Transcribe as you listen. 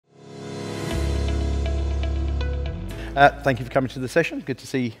Thank you for coming to the session. Good to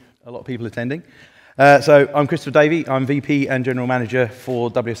see a lot of people attending. So I'm Christopher Davey. I'm VP and General Manager for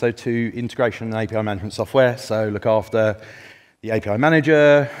WSO2 Integration and API Management Software. So look after the API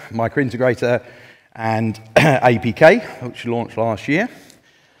Manager, Microintegrator, and APK, which launched last year.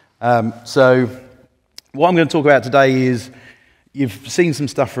 So what I'm going to talk about today is, you've seen some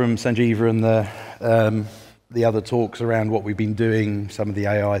stuff from Sanjeeva and the other talks around what we've been doing, some of the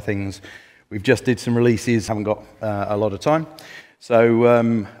AI things. We've just did some releases, haven't got a lot of time. So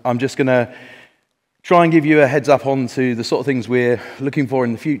I'm just going to try and give you a heads up onto the sort of things we're looking for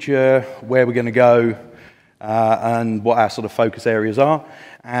in the future, where we're going to go, and what our sort of focus areas are.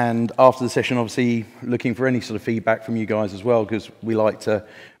 And after the session, obviously, looking for any sort of feedback from you guys as well, because we like to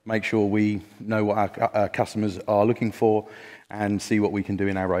make sure we know what our customers are looking for and see what we can do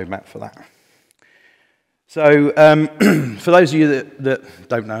in our roadmap for that. So for those of you that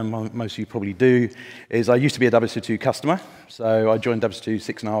don't know, most of you probably do, is I used to be a WSO2 customer. So I joined WSO2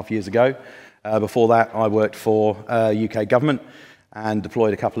 6.5 years ago. Before that, I worked for UK government and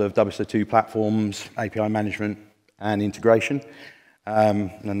deployed a couple of WSO2 platforms, API management and integration.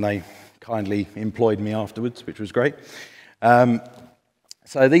 And they kindly employed me afterwards, which was great.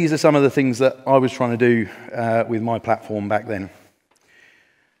 So these are some of the things that I was trying to do with my platform back then.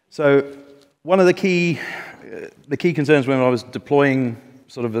 So one of the key concerns when I was deploying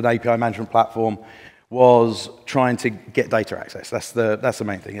sort of an API management platform was trying to get data access. That's the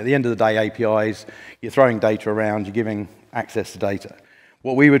main thing. At the end of the day, APIs, you're throwing data around, you're giving access to data.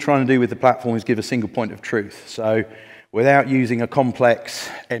 What we were trying to do with the platform is give a single point of truth. So without using a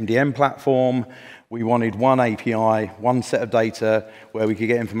complex MDM platform, we wanted one API, one set of data where we could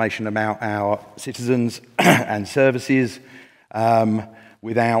get information about our citizens and services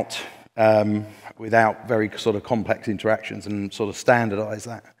without very sort of complex interactions, and sort of standardize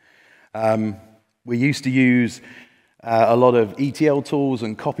that. We used to use a lot of ETL tools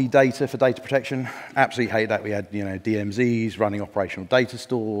and copy data for data protection. Absolutely hate that. We had DMZs running operational data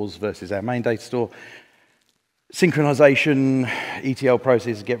stores versus our main data store. Synchronization, ETL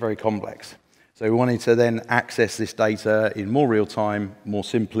processes get very complex. So we wanted to then access this data in more real time, more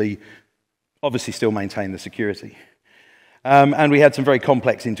simply, obviously still maintain the security. And we had some very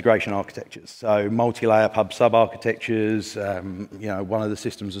complex integration architectures. So multi-layer pub-sub architectures. One of the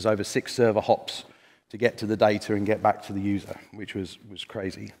systems was over 6 server hops to get to the data and get back to the user, which was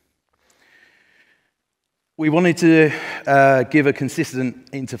crazy. We wanted to give a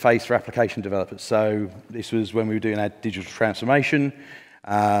consistent interface for application developers. So this was when we were doing our digital transformation.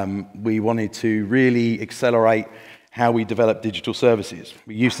 We wanted to really accelerate how we develop digital services.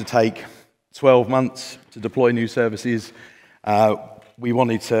 We used to take 12 months to deploy new services. We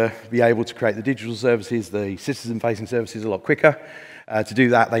wanted to be able to create the digital services, the citizen-facing services a lot quicker. To do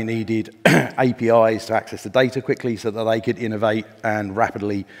that, they needed APIs to access the data quickly so that they could innovate and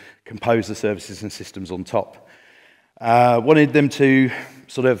rapidly compose the services and systems on top. Wanted them to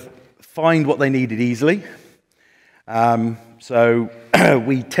sort of find what they needed easily. So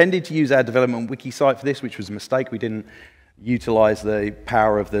we tended to use our development wiki site for this, which was a mistake. We didn't utilize the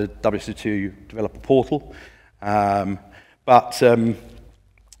power of the WSO2 developer portal. But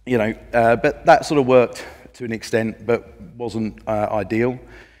that sort of worked to an extent, but wasn't ideal.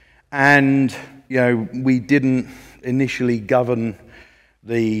 And we didn't initially govern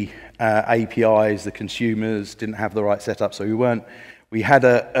the APIs. The consumers didn't have the right setup, so we had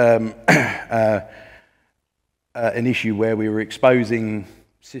an issue where we were exposing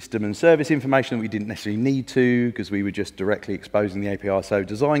system and service information that we didn't necessarily need to, because we were just directly exposing the API. So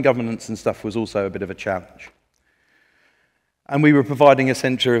design governance and stuff was also a bit of a challenge. And we were providing a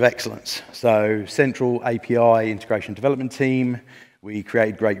center of excellence. So central API integration development team. We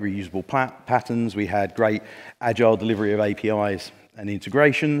created great reusable patterns. We had great agile delivery of APIs and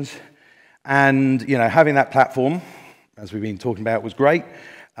integrations. And having that platform, as we've been talking about, was great.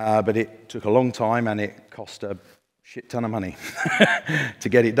 But it took a long time and it cost a shit ton of money to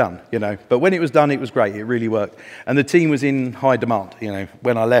get it done, But when it was done, it was great. It really worked. And the team was in high demand.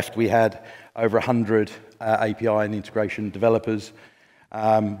 When I left, we had over 100 API and integration developers.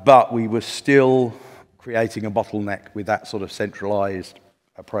 But we were still creating a bottleneck with that sort of centralized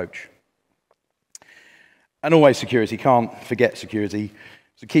approach. And always security. Can't forget security.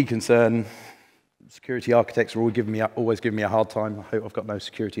 It's a key concern. Security architects are always giving me a hard time. I hope I've got no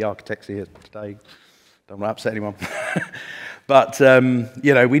security architects here today. Don't want to upset anyone. But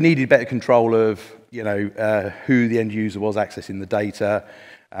we needed better control of who the end user was accessing the data.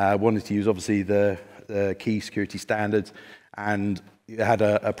 Wanted to use obviously the key security standards, and it had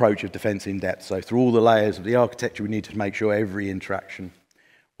an approach of defense in depth. So through all the layers of the architecture, we needed to make sure every interaction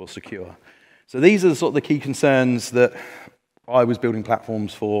was secure. So these are sort of the key concerns that I was building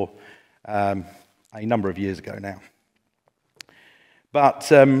platforms for a number of years ago now. But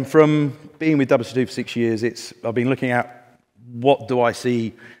from being with WSO2 for 6 years, I've been looking at what do I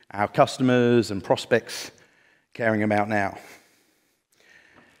see our customers and prospects caring about now.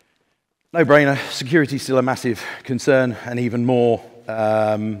 No brainer, security is still a massive concern and even more,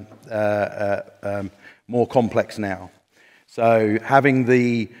 more complex now. So having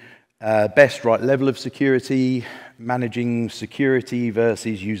the best right level of security, managing security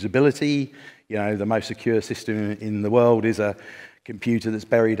versus usability. You know, the most secure system in the world is a computer that's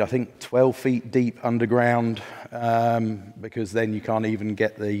buried, I think, 12 feet deep underground, because then you can't even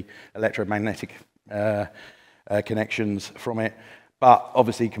get the electromagnetic connections from it. But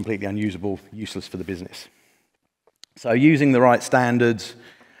obviously completely unusable, useless for the business. So using the right standards,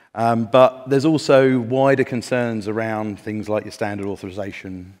 but there's also wider concerns around things like your standard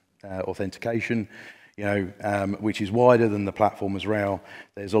authorization, authentication, you know, which is wider than the platform as well.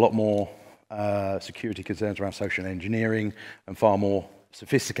 There's a lot more security concerns around social engineering and far more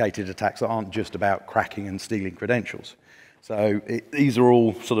sophisticated attacks that aren't just about cracking and stealing credentials. So these are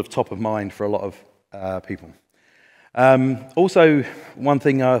all sort of top of mind for a lot of people. Also, one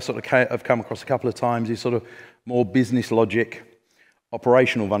thing I sort of have come across a couple of times is sort of more business logic,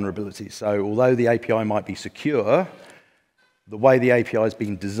 operational vulnerabilities. So although the API might be secure, the way the API has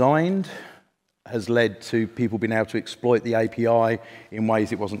been designed has led to people being able to exploit the API in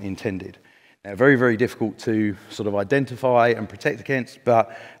ways it wasn't intended. Now, very, very difficult to sort of identify and protect against,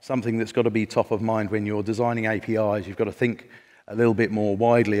 but something that's got to be top of mind when you're designing APIs. You've got to think a little bit more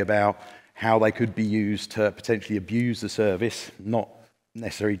widely about how they could be used to potentially abuse the service, not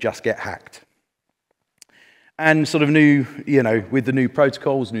necessarily just get hacked. And sort of new, you know, with the new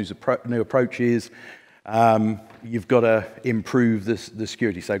protocols, new approaches, you've got to improve the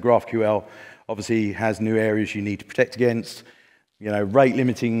security. So GraphQL obviously has new areas you need to protect against. You know, rate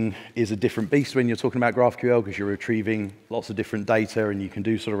limiting is a different beast when you're talking about GraphQL because you're retrieving lots of different data and you can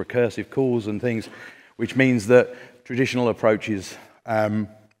do sort of recursive calls and things, which means that traditional approaches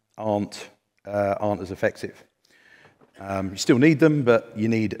aren't as effective. You still need them, but you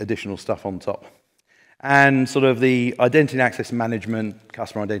need additional stuff on top. And sort of the identity and access management,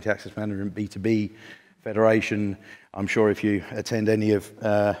 customer identity access management, B2B federation. I'm sure if you attend any of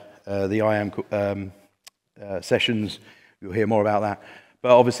the IAM sessions, you'll hear more about that.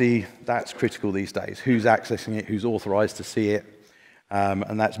 But obviously, that's critical these days. Who's accessing it? Who's authorized to see it?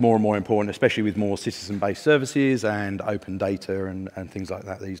 And that's more and more important, especially with more citizen-based services and open data and things like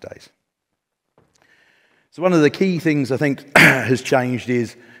that these days. So one of the key things I think has changed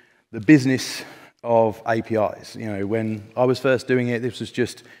is the business of APIs. You know, when I was first doing it, this was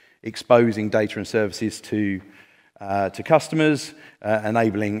just exposing data and services to customers,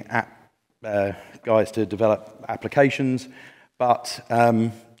 enabling guys to develop applications. But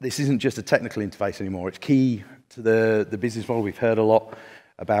this isn't just a technical interface anymore. It's key to the business model. We've heard a lot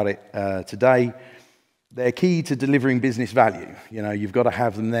about it today. They're key to delivering business value. You know, you've got to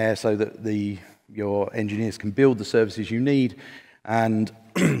have them there so that your engineers can build the services you need. And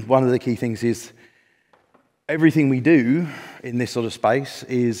one of the key things is everything we do in this sort of space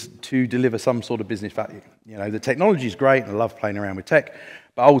is to deliver some sort of business value. You know, the technology is great, and I love playing around with tech,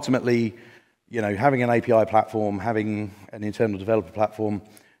 but ultimately, you know, having an API platform, having an internal developer platform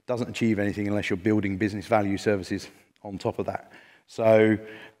doesn't achieve anything unless you're building business value services on top of that. So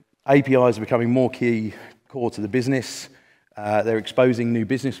APIs are becoming more core to the business. They're exposing new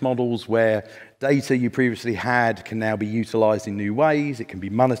business models where data you previously had can now be utilized in new ways. It can be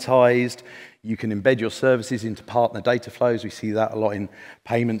monetized. You can embed your services into partner data flows. We see that a lot in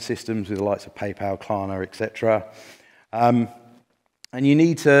payment systems with the likes of PayPal, Klarna, etc. And you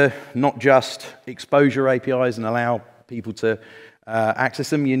need to not just expose your APIs and allow people to access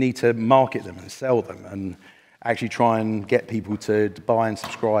them. You need to market them and sell them and actually try and get people to buy and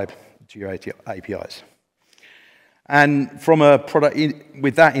subscribe to your APIs. And from a product,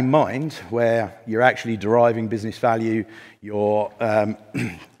 with that in mind, where you're actually deriving business value, you're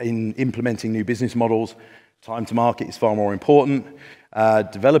in implementing new business models, time to market is far more important.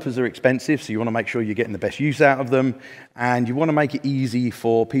 Developers are expensive, so you want to make sure you're getting the best use out of them, and you want to make it easy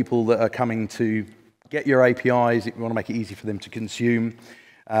for people that are coming to get your APIs. You want to make it easy for them to consume,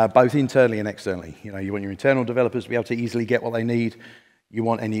 both internally and externally. You know, you want your internal developers to be able to easily get what they need. You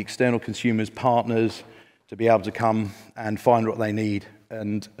want any external consumers, partners, to be able to come and find what they need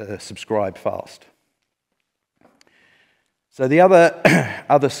and subscribe fast. So the other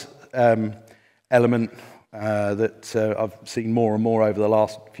element that I've seen more and more over the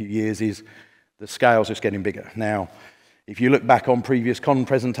last few years is the scale's just getting bigger. Now, If you look back on previous con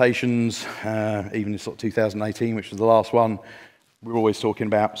presentations, even in sort of 2018, which was the last one, we were always talking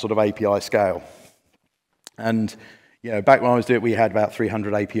about sort of API scale. And back when I was doing it, we had about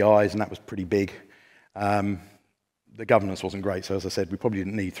 300 APIs, and that was pretty big. The governance wasn't great, so as I said, we probably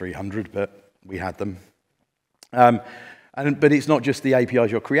didn't need 300, but we had them. But it's not just the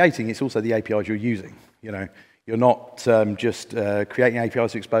APIs you're creating, it's also the APIs you're using. You're not just creating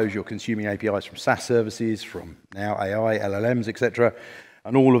APIs to expose, you're consuming APIs from SaaS services, from now AI, LLMs, etc.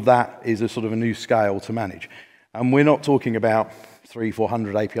 And all of that is a sort of a new scale to manage. And we're not talking about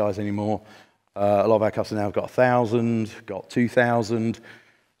 300-400 APIs anymore. A lot of our customers now have got 1,000, got 2,000.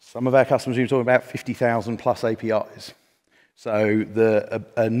 Some of our customers are talking about 50,000 plus APIs. So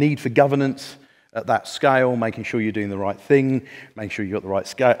a need for governance at that scale, making sure you're doing the right thing, making sure you've got the right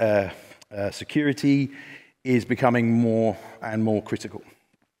security, is becoming more and more critical.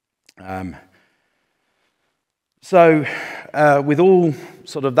 With all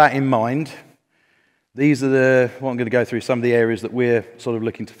sort of that in mind, these are what I'm going to go through, some of the areas that we're sort of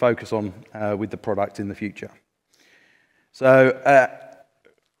looking to focus on with the product in the future. So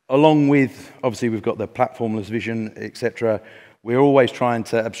along with, obviously we've got the platformless vision, etc., we're always trying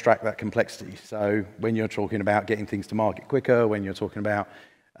to abstract that complexity. So when you're talking about getting things to market quicker, when you're talking about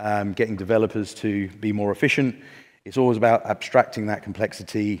getting developers to be more efficient, it's always about abstracting that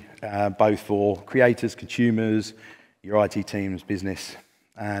complexity, both for creators, consumers, your IT teams, business,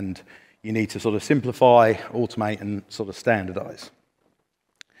 and you need to sort of simplify, automate, and sort of standardize.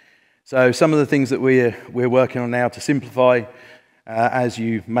 So some of the things that we're working on now to simplify, as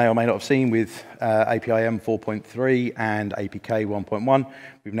you may or may not have seen with APIM 4.3 and APK 1.1,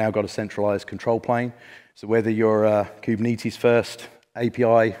 we've now got a centralized control plane. So whether you're a Kubernetes first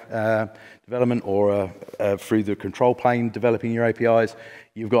API development or through the control plane developing your APIs,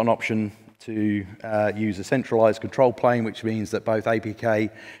 you've got an option to use a centralized control plane, which means that both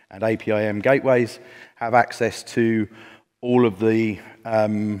APK and APIM gateways have access to all of the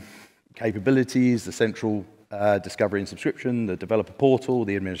capabilities, the central discovery and subscription, the developer portal,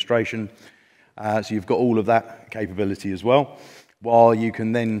 the administration. So you've got all of that capability as well, while you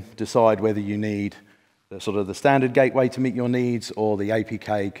can then decide whether you need the sort of the standard gateway to meet your needs or the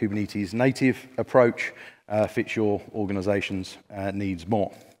APK Kubernetes native approach fits your organization's needs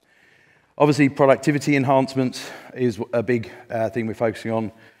more. Obviously, productivity enhancements is a big thing we're focusing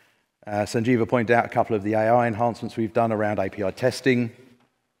on. Sanjeeva pointed out a couple of the AI enhancements we've done around API testing,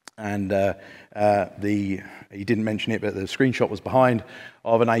 and he didn't mention it, but the screenshot was behind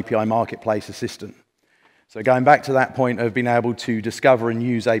of an API marketplace assistant. So going back to that point of being able to discover and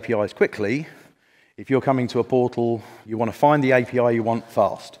use APIs quickly, if you're coming to a portal, you want to find the API you want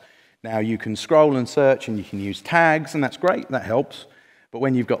fast. Now you can scroll and search and you can use tags, and that's great, that helps. But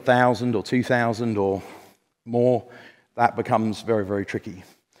when you've got 1,000 or 2,000 or more, that becomes very, very tricky.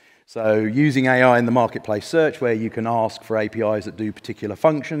 So using AI in the marketplace search, where you can ask for APIs that do particular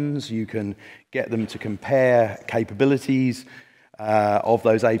functions, you can get them to compare capabilities of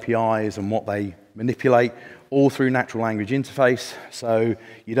those APIs and what they manipulate, all through natural language interface. So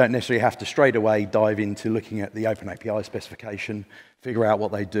you don't necessarily have to straight away dive into looking at the OpenAPI specification, figure out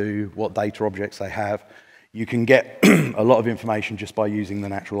what they do, what data objects they have. You can get a lot of information just by using the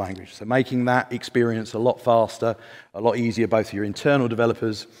natural language. So making that experience a lot faster, a lot easier, both for your internal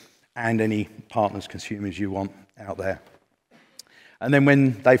developers and any partners, consumers you want out there. And then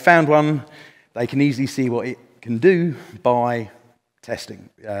when they found one, they can easily see what it can do by testing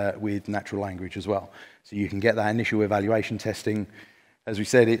with natural language as well. So you can get that initial evaluation testing. As we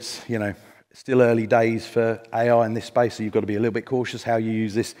said, it's still early days for AI in this space, so you've got to be a little bit cautious how you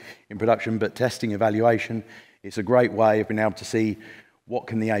use this in production, but testing, evaluation, it's a great way of being able to see what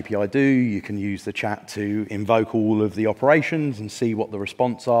can the API do. You can use the chat to invoke all of the operations and see what the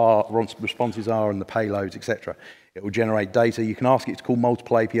responses are and the payloads, etc. It will generate data. You can ask it to call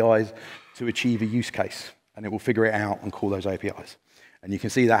multiple APIs to achieve a use case, and it will figure it out and call those APIs. And you can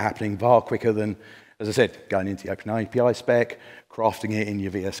see that happening far quicker than, as I said, going into the OpenAPI spec, crafting it in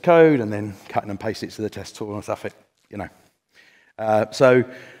your VS Code, and then cutting and pasting it to the test tool and stuff. So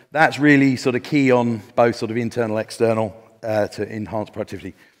that's really sort of key on both sort of internal, external to enhance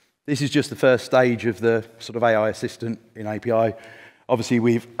productivity. This is just the first stage of the sort of AI assistant in API. Obviously,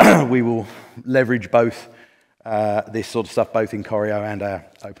 we will leverage both this sort of stuff both in Choreo and our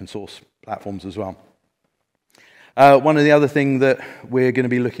open source platforms as well. One of the other things that we're going to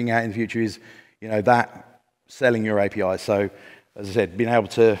be looking at in the future is, that selling your APIs. So, as I said, being able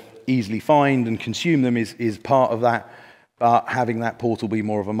to easily find and consume them is part of that, but having that portal be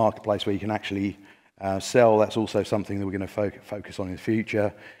more of a marketplace where you can actually sell, that's also something that we're going to focus on in the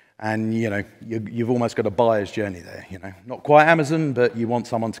future. And you've almost got a buyer's journey there. Not quite Amazon, but you want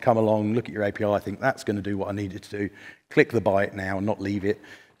someone to come along, look at your API, think that's going to do what I need it to do, click the buy it now, and not leave it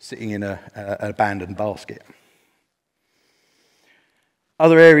sitting in an abandoned basket.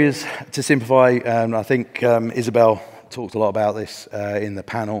 Other areas to simplify, I think Isabel talked a lot about this in the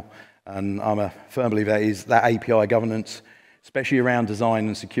panel, and I'm a firm believer is that API governance, especially around design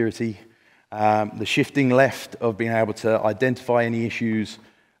and security. The shifting left of being able to identify any issues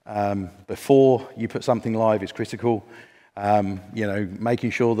before you put something live is critical.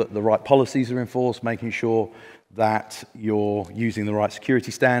 Making sure that the right policies are enforced, making sure that you're using the right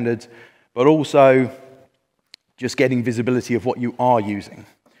security standards, but also just getting visibility of what you are using.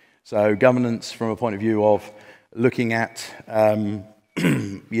 So governance from a point of view of looking at better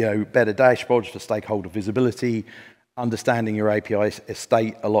dashboards for stakeholder visibility, understanding your API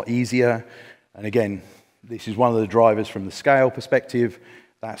estate a lot easier. And again, this is one of the drivers from the scale perspective.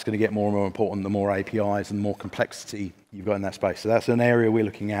 That's going to get more and more important the more APIs and the more complexity you've got in that space. So that's an area we're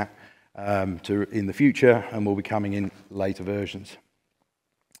looking at in the future and will be coming in later versions.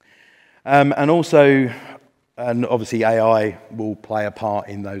 And obviously AI will play a part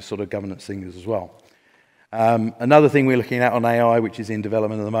in those sort of governance things as well. Another thing we're looking at on AI, which is in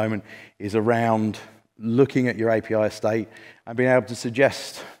development at the moment, is around looking at your API estate and being able to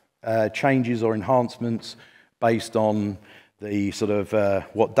suggest changes or enhancements based on the sort of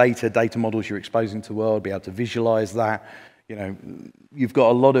what data models you're exposing to the world, be able to visualize that. You've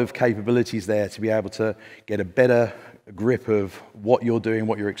got a lot of capabilities there to be able to get a better grip of what you're doing,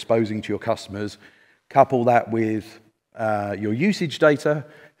 what you're exposing to your customers, couple that with your usage data,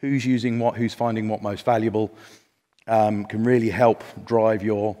 who's using what, who's finding what most valuable, can really help drive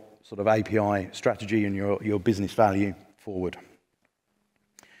your sort of API strategy and your business value forward.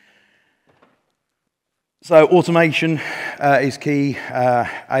 So automation is key.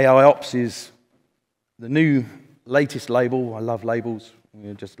 AI Ops is the new latest label. I love labels.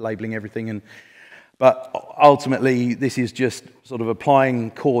 We're just labeling everything. But ultimately, this is just sort of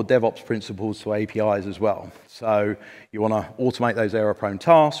applying core DevOps principles to APIs as well. So you want to automate those error-prone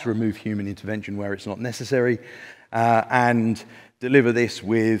tasks, remove human intervention where it's not necessary, and deliver this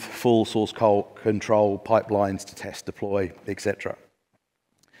with full source control, pipelines to test, deploy, etc.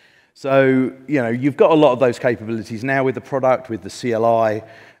 So, you've got a lot of those capabilities now with the product, with the CLI,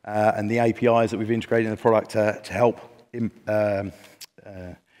 and the APIs that we've integrated in the product to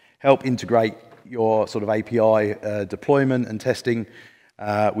help integrate your sort of API deployment and testing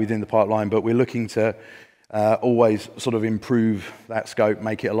within the pipeline. But we're looking to always sort of improve that scope,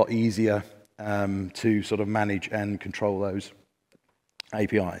 make it a lot easier to sort of manage and control those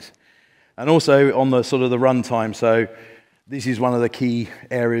APIs. And also on the sort of the runtime, so this is one of the key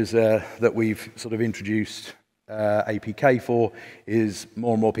areas that we've sort of introduced APK for, is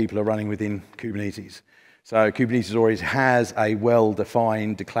more and more people are running within Kubernetes. So Kubernetes always has a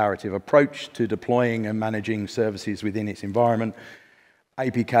well-defined declarative approach to deploying and managing services within its environment.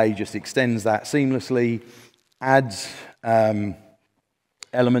 APK just extends that seamlessly, adds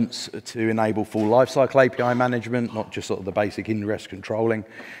elements to enable full lifecycle API management, not just sort of the basic ingress controlling,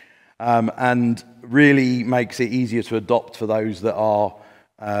 and really makes it easier to adopt for those that are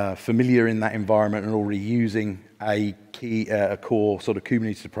familiar in that environment and already using a core sort of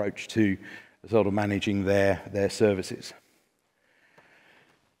Kubernetes approach to sort of managing their services.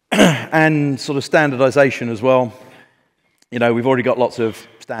 And sort of standardization as well. We've already got lots of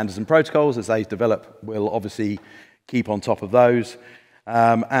standards and protocols. As they develop, we'll obviously keep on top of those.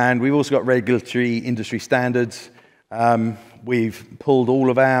 And we've also got regulatory industry standards. We've pulled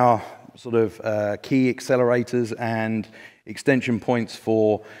all of our sort of key accelerators and extension points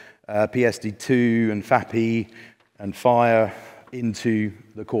for PSD2 and FAPI and FHIR into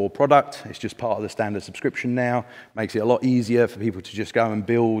the core product. It's just part of the standard subscription now. Makes it a lot easier for people to just go and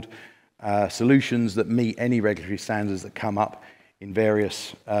build solutions that meet any regulatory standards that come up in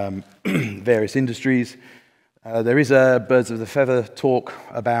various industries. There is a Birds of the Feather talk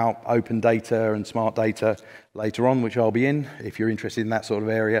about open data and smart data later on, which I'll be in. If you're interested in that sort of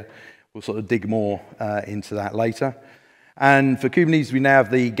area, we'll sort of dig more into that later. And for Kubernetes, we now have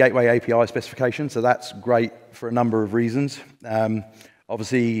the Gateway API specification, so that's great for a number of reasons.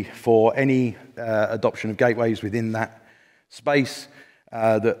 Obviously, for any adoption of gateways within that space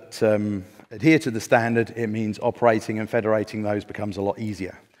that adhere to the standard, it means operating and federating those becomes a lot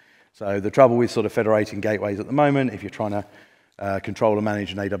easier. So the trouble with sort of federating gateways at the moment, if you're trying to control and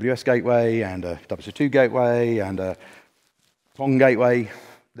manage an AWS gateway and a WSO2 gateway and a Con gateway,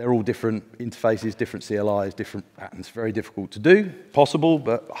 they're all different interfaces, different CLIs, different patterns. Very difficult to do, possible,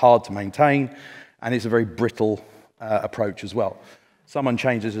 but hard to maintain, and it's a very brittle approach as well. someone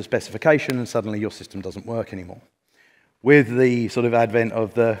changes a specification and suddenly your system doesn't work anymore. With the sort of advent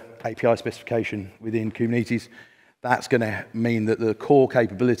of the API specification within Kubernetes, that's going to mean that the core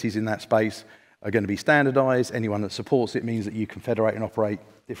capabilities in that space are going to be standardized. Anyone that supports it means that you can federate and operate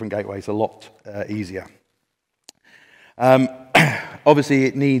different gateways a lot easier. Obviously,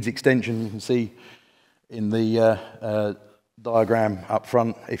 it needs extension. You can see in the diagram up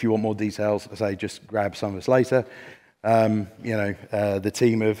front. If you want more details, I say just grab some of us later. The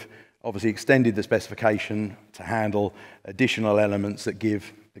team have obviously extended the specification to handle additional elements that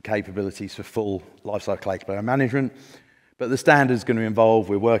give the capabilities for full lifecycle API management. But the standard's going to involve,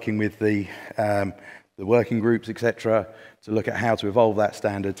 we're working with the working groups, etc., to look at how to evolve that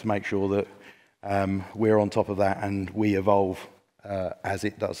standard to make sure that we're on top of that and we evolve as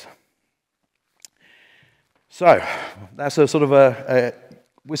it does. So that's a sort of a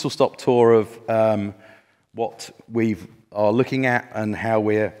whistle-stop tour of what we are looking at and how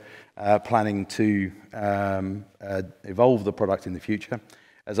we're planning to evolve the product in the future.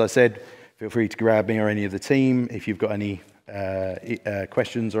 As I said, feel free to grab me or any of the team if you've got any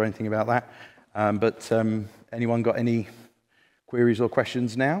questions or anything about that. Anyone got any queries or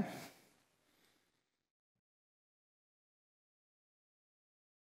questions now?